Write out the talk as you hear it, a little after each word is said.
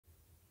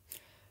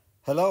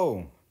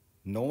Hello,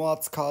 Nomad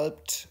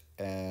Sculpt,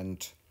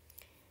 and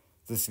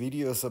this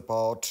video is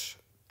about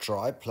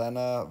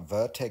Triplanar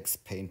Vertex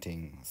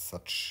painting,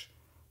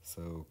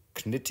 so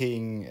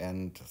knitting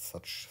and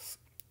such,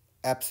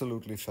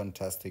 absolutely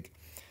fantastic.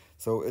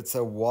 So it's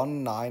a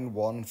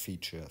 191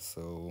 feature,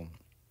 so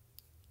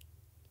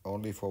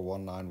only for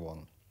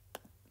 191.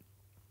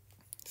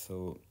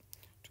 So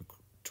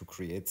to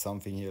create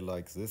something here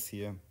like this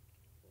here.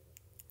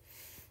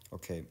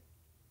 Okay,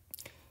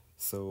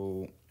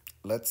 so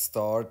let's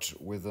start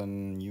with a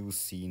new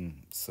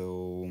scene.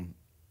 So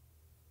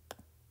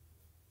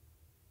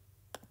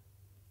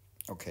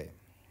okay,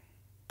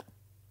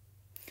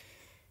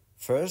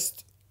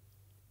 first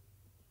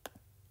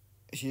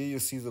here you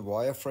see the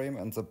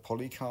wireframe and the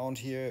poly count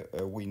here.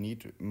 We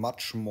need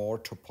much more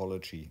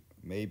topology,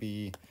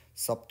 maybe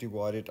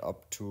subdivided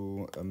up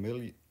to a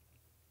million.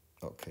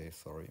 Okay,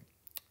 sorry,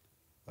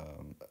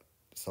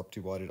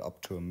 subdivided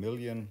up to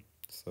 1,000,000.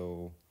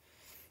 So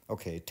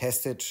okay,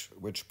 test it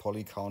which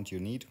poly count you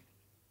need.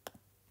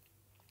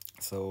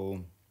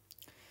 So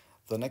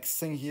the next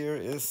thing here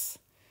is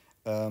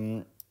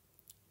you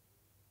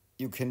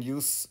can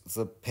use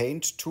the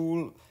paint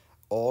tool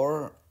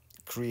or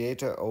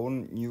create a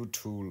own new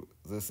tool.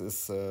 This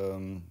is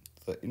the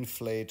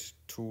inflate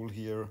tool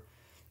here.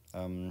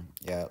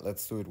 Yeah,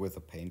 let's do it with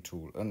the paint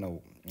tool.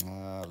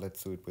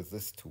 Let's do it with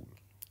this tool.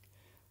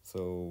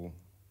 So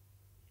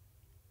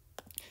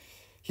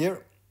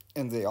here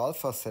in the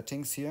alpha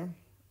settings here,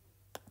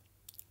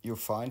 you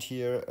find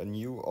here a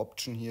new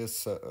option here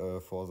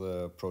for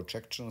the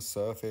projection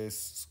surface,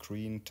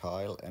 screen,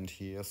 tile, and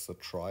here's the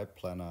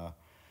triplanar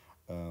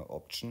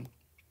option.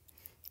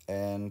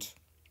 And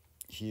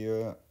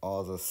here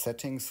are the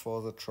settings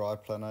for the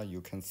triplanar.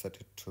 You can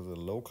set it to the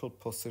local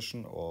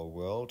position or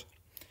world.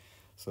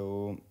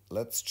 So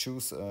let's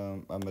choose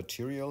a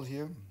material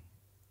here.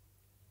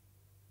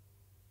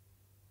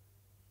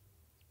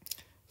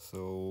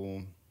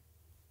 So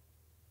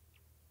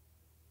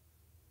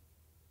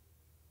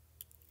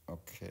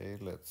okay,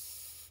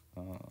 let's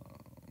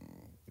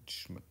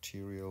which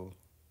material?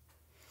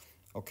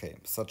 Okay,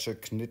 such a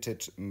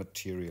knitted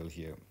material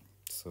here.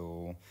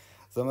 So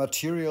the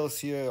materials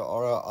here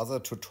are other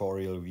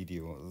tutorial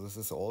video. This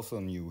is also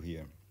new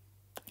here.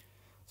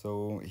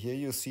 So here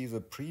you see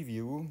the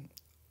preview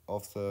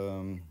of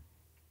the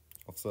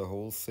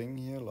whole thing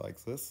here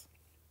like this.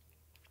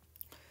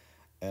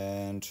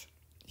 And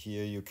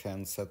here you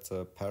can set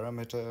the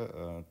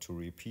parameter to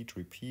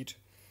repeat,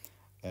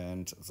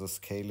 and the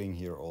scaling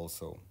here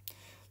also.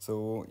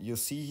 So you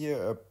see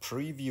here a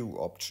preview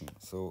option.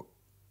 So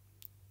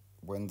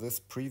when this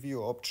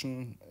preview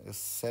option is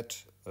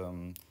set,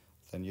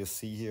 then you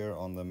see here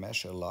on the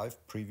mesh a live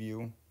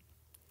preview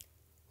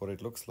what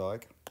it looks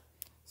like.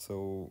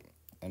 So,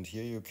 and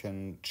here you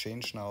can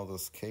change now the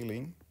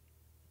scaling.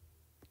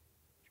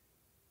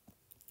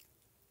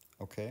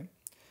 Okay,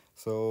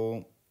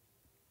 so,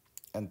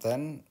 and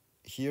then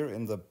here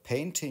in the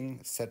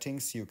painting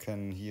settings you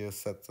can here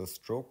set the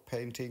stroke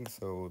painting.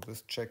 So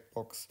this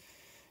checkbox,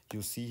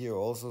 you see here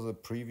also the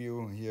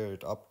preview here,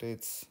 it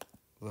updates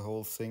the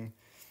whole thing,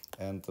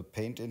 and the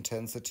paint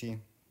intensity.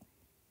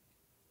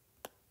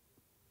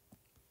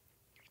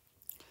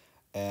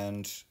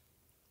 And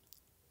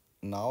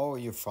now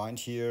you find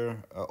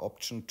here an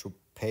option to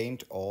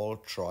paint all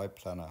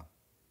triplanar.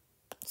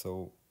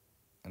 So,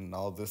 and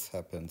now this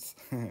happens.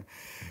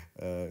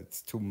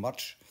 It's too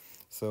much.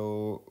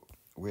 So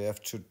we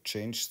have to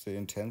change the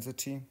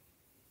intensity.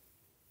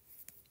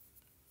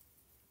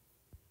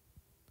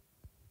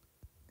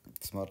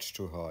 It's much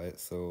too high.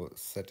 So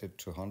set it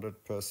to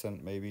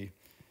 100% maybe,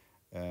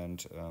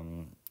 and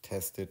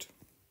test it.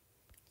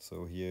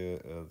 So here,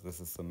 this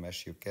is the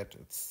mesh you get.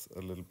 It's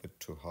a little bit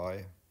too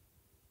high.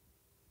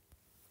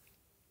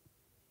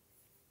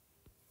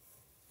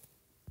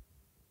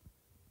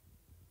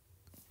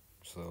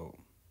 So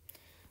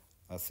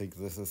I think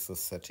this is the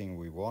setting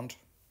we want.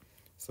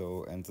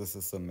 So, and this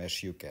is the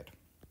mesh you get.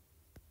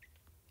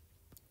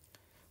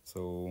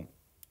 So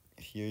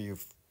here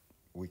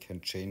we can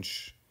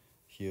change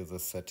here the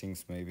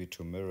settings maybe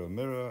to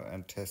mirror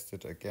and test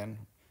it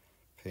again.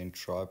 Paint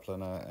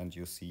triplanar, and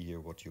you see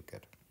here what you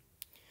get.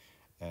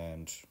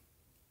 And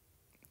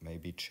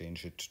maybe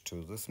change it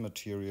to this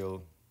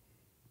material.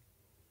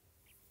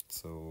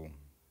 So,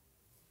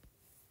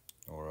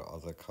 or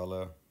other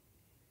color.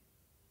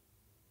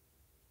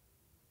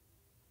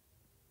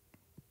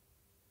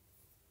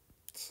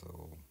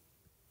 So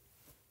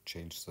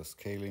change the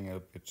scaling a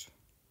bit,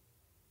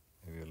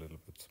 maybe a little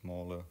bit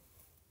smaller.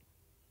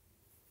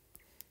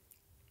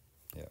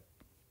 Yeah.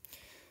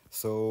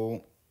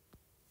 So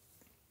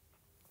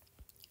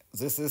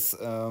this is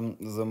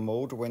the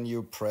mode when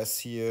you press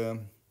here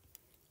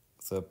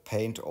the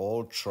paint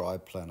all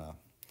triplanar.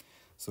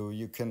 So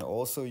you can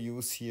also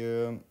use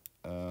here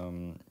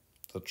the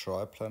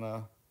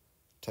triplanar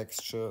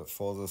texture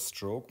for the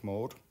stroke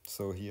mode.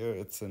 So here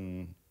it's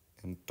in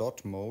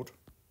dot mode.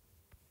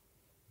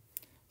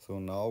 So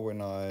now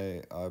when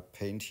I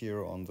paint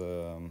here on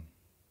the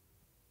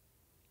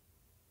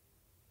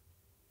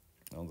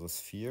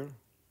sphere,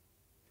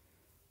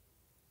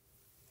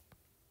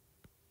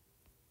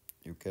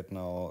 you get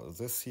now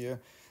this here,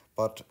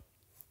 but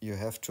you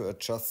have to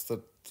adjust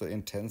the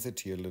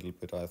intensity a little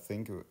bit. I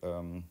think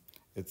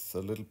it's a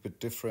little bit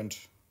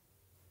different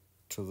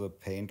to the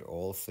paint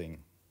all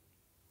thing.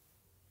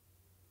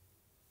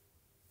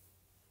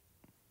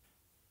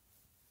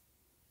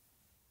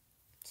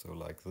 So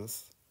like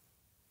this.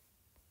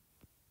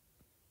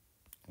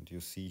 And you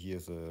see here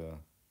the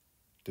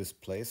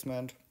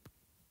displacement.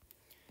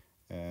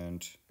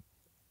 And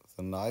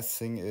the nice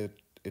thing,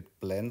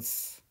 it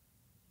blends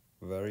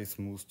very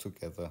smooth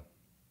together.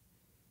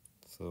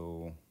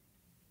 So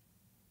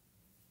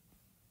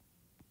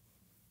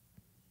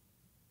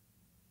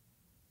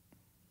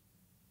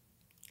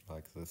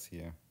like this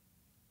here.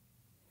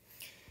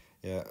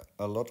 Yeah,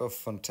 a lot of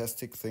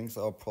fantastic things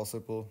are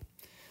possible.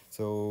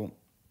 So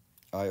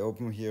I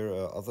open here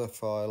another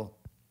file.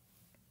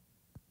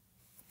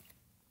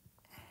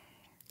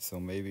 So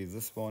maybe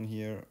this one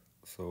here.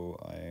 So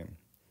I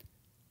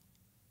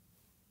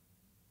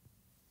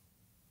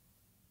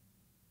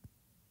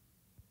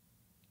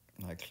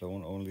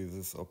clone only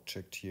this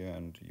object here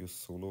and use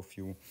solo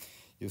view.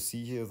 You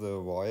see here the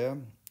wire.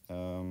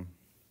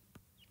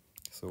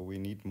 So we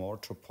need more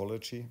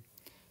topology.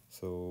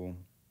 So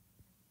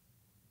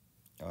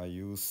I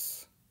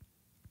use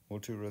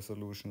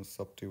multi-resolution,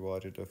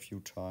 subdivided a few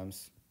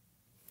times.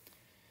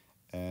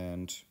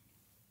 And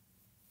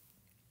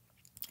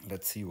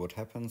let's see what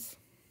happens.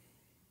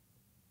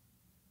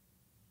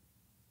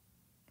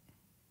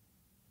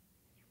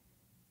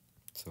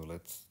 So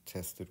let's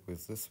test it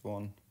with this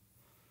one.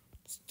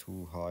 It's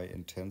too high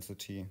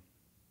intensity.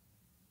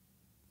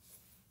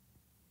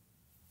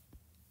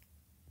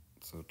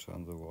 So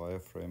turn the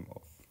wireframe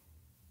off.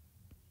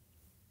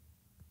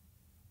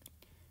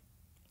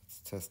 Let's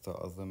test the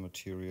other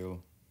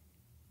material.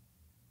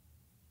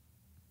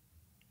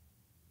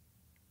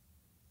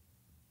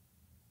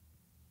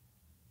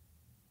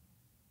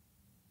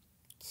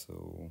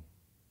 So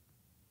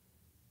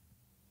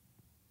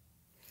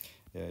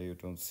yeah, you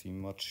don't see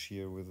much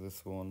here with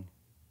this one.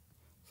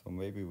 So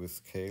maybe with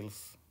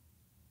scales.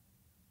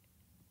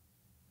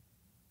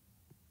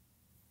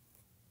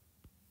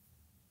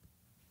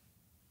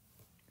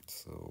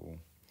 So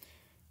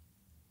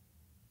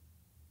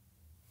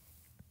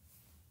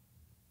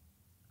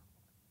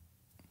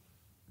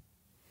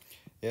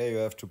yeah, you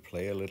have to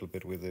play a little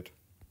bit with it.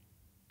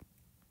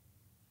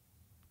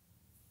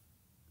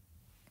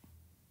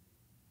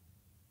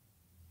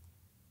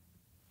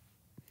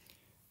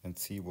 And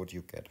see what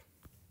you get.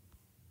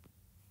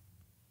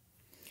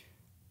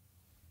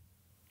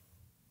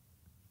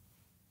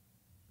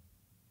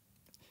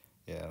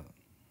 Yeah,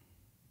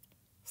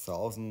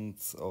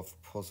 thousands of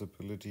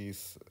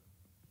possibilities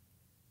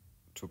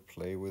to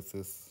play with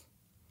this.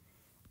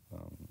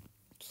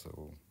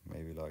 So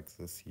maybe like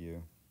this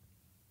here.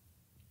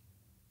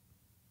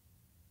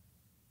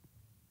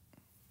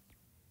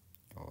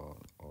 Or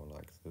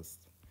like this.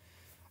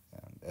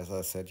 And as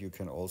I said, you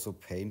can also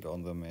paint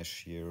on the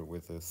mesh here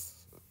with this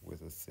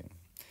thing.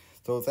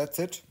 So that's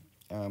it.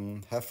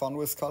 Have fun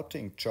with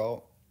sculpting.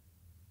 Ciao.